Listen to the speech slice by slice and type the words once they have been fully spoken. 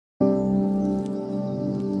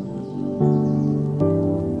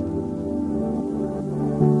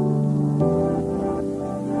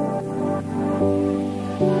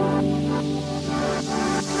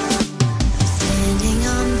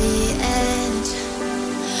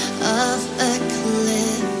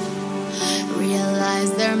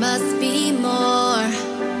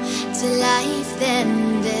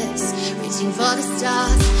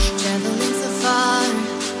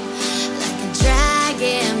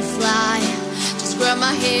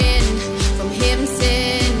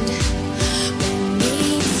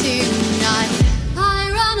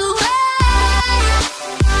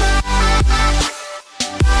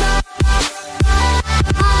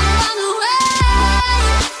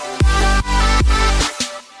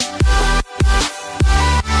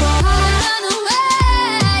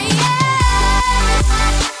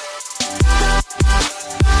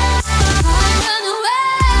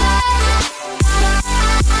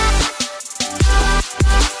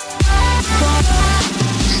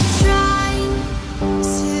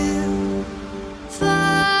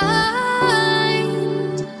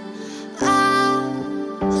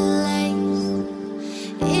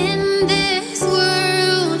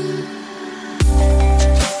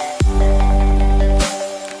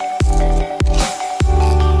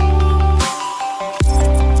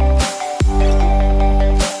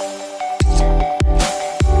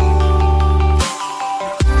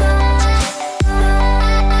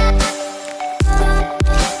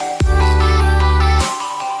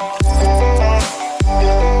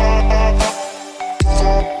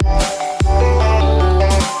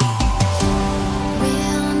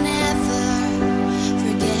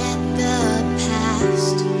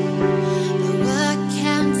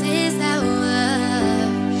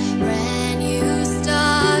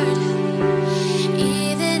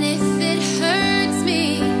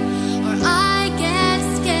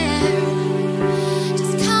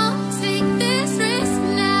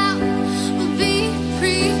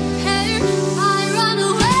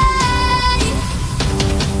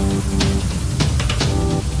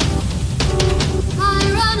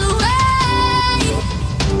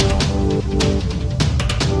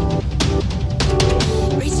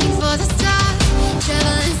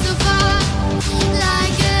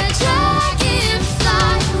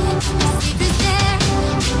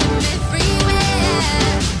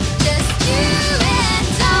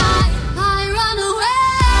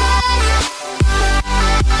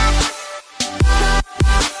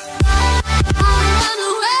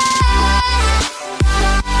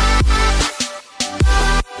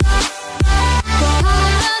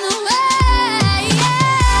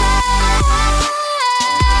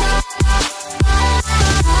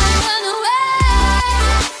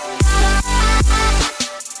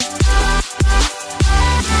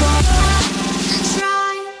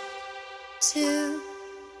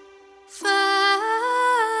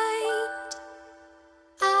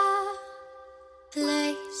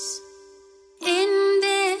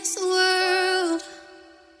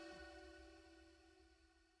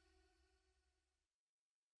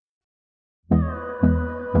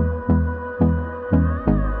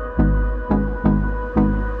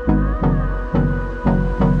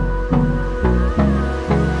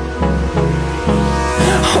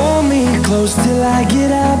close till I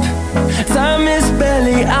get up. Time is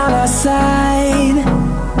barely on our side.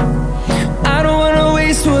 I don't wanna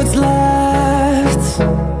waste what's left.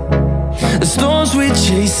 The storms we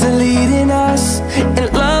chase are leading us, and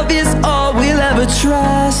love is all we'll ever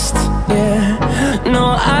trust. Yeah, no,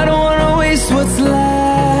 I don't wanna waste what's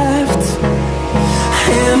left.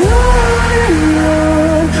 And on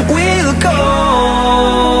we'll go,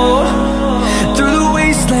 through the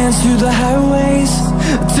wastelands, through the highways,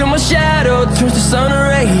 till my shadow turns to sun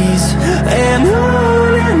rays. And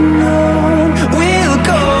on we'll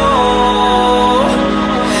go,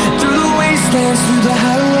 through the wastelands, through the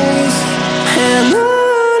highways, and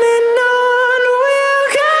on we'll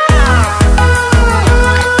go.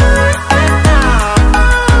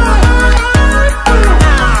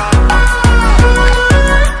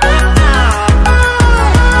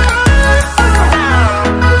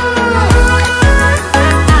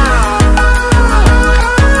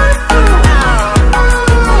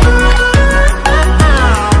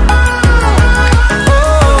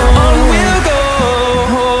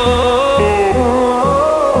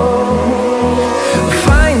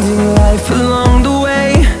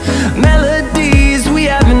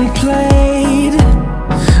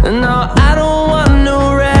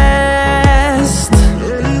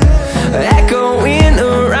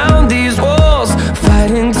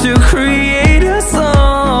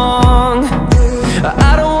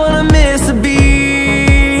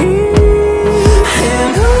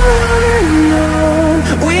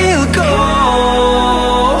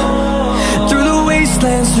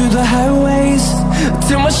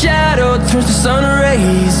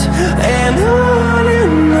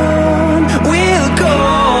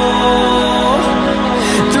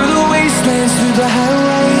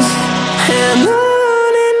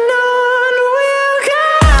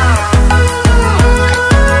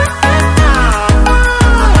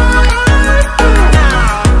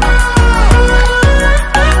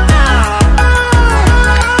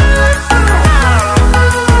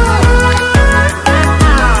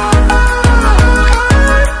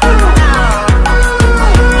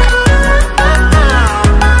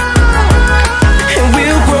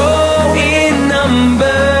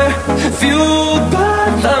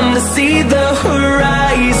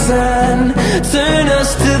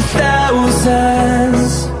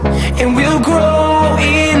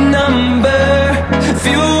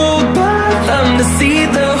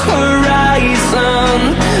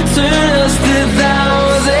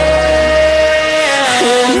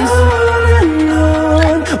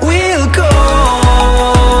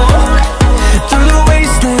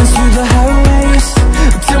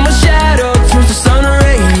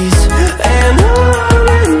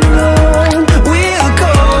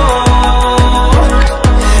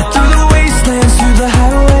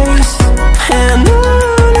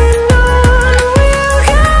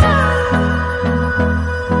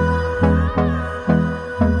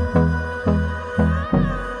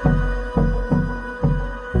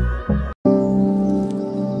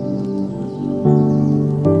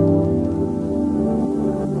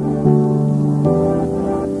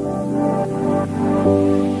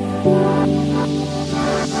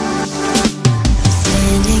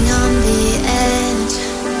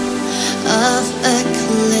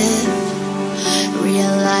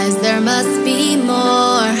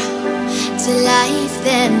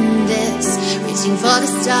 for the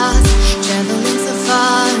stars, traveling so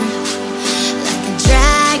far, like a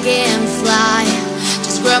dragonfly.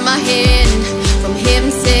 Just grab my hand from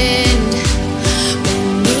heaven send. We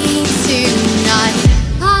meet tonight.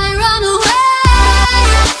 I run away.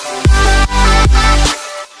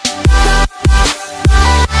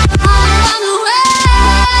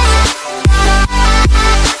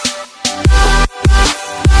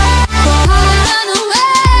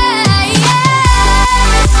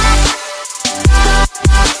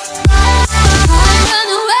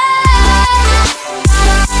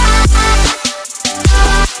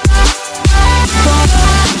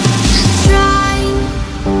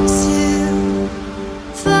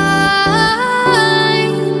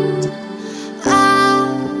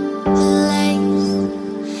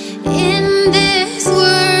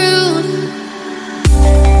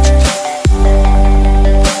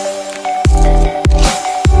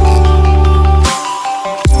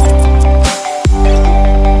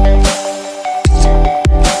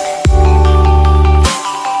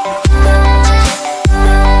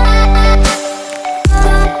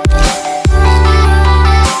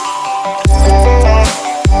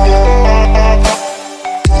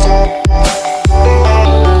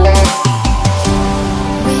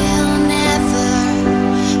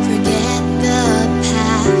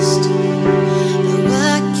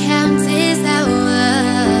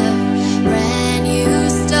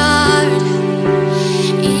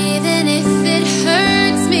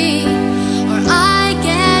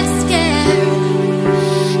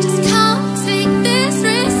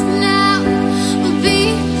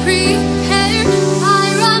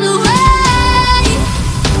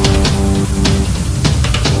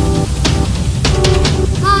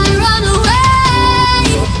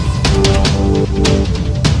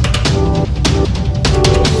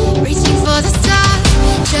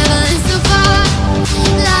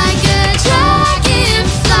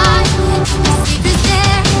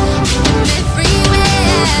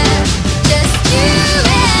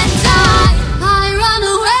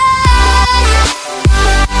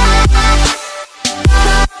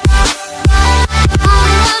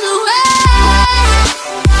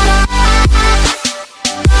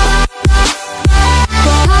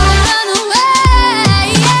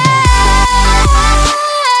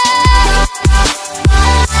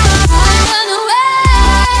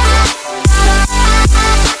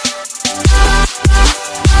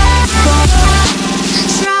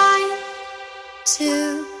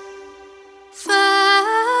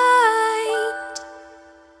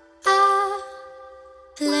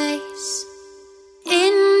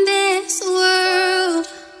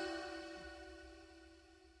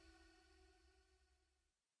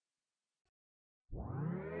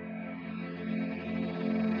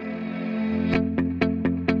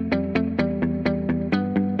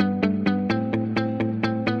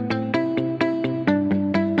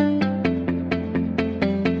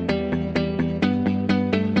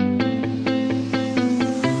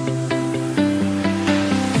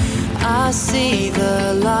 I see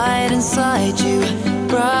the light inside you,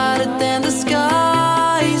 brighter than the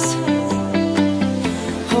skies.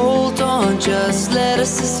 Hold on, just let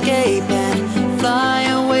us escape and fly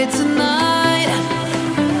away tonight.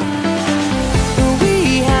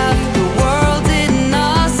 We have the world in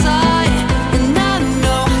our sight, and I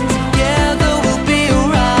know together we'll be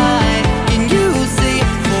alright. Can you see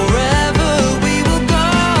forever we will go?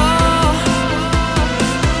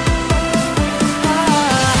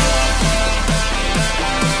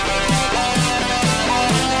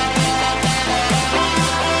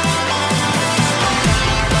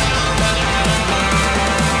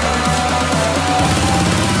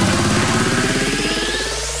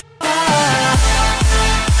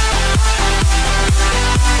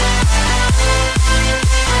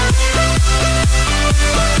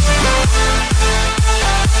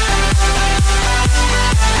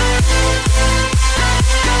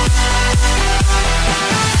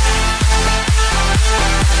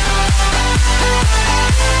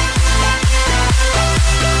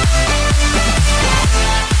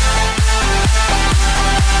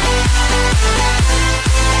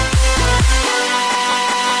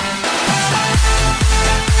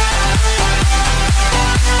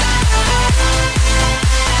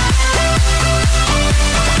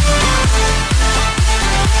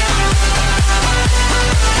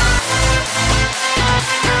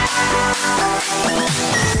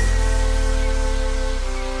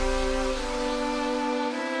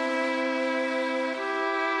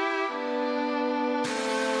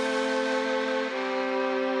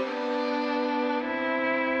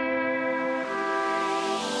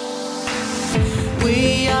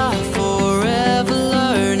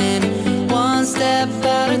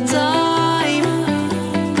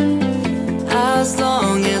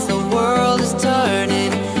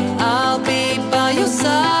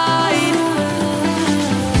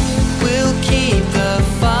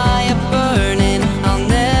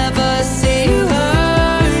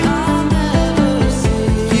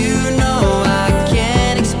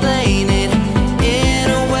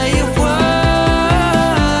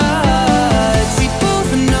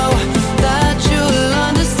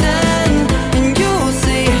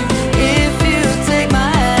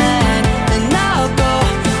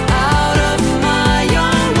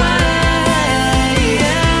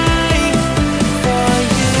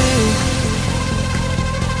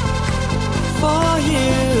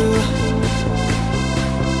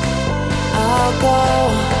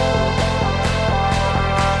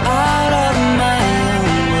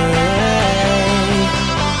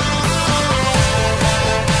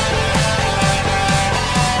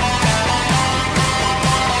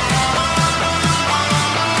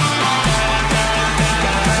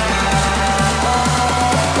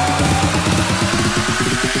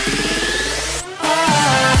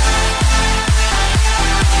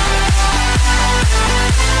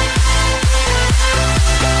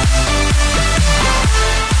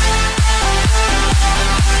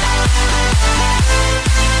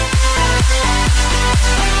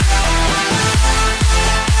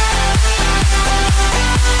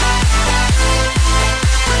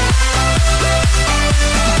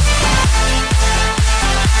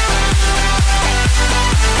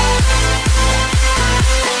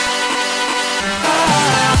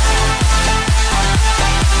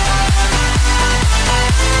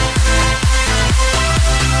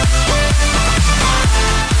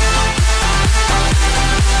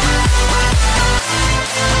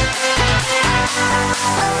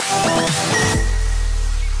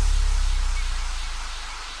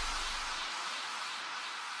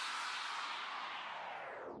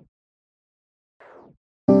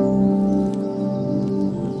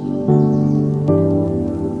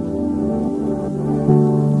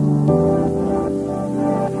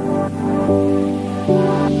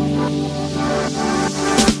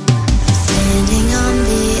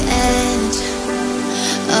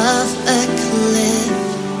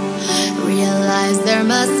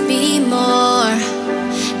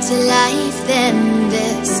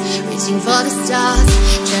 reaching for the stars,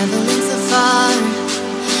 traveling so far,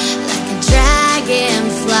 like a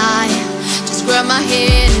dragonfly. Just grab my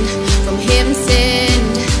hand from heaven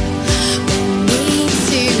send. With me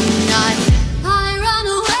tonight, I run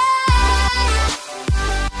away.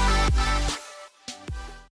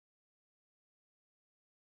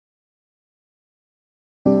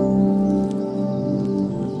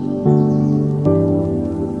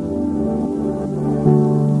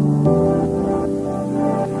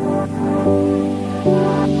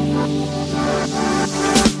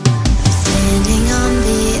 Standing on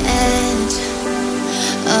the edge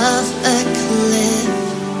of a cliff,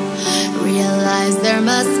 realize there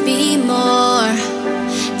must be more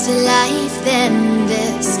to life than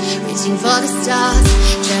this. Reaching for the stars,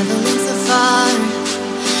 traveling so far,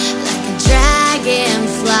 like a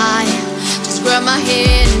dragonfly. Just grab my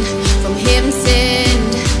hand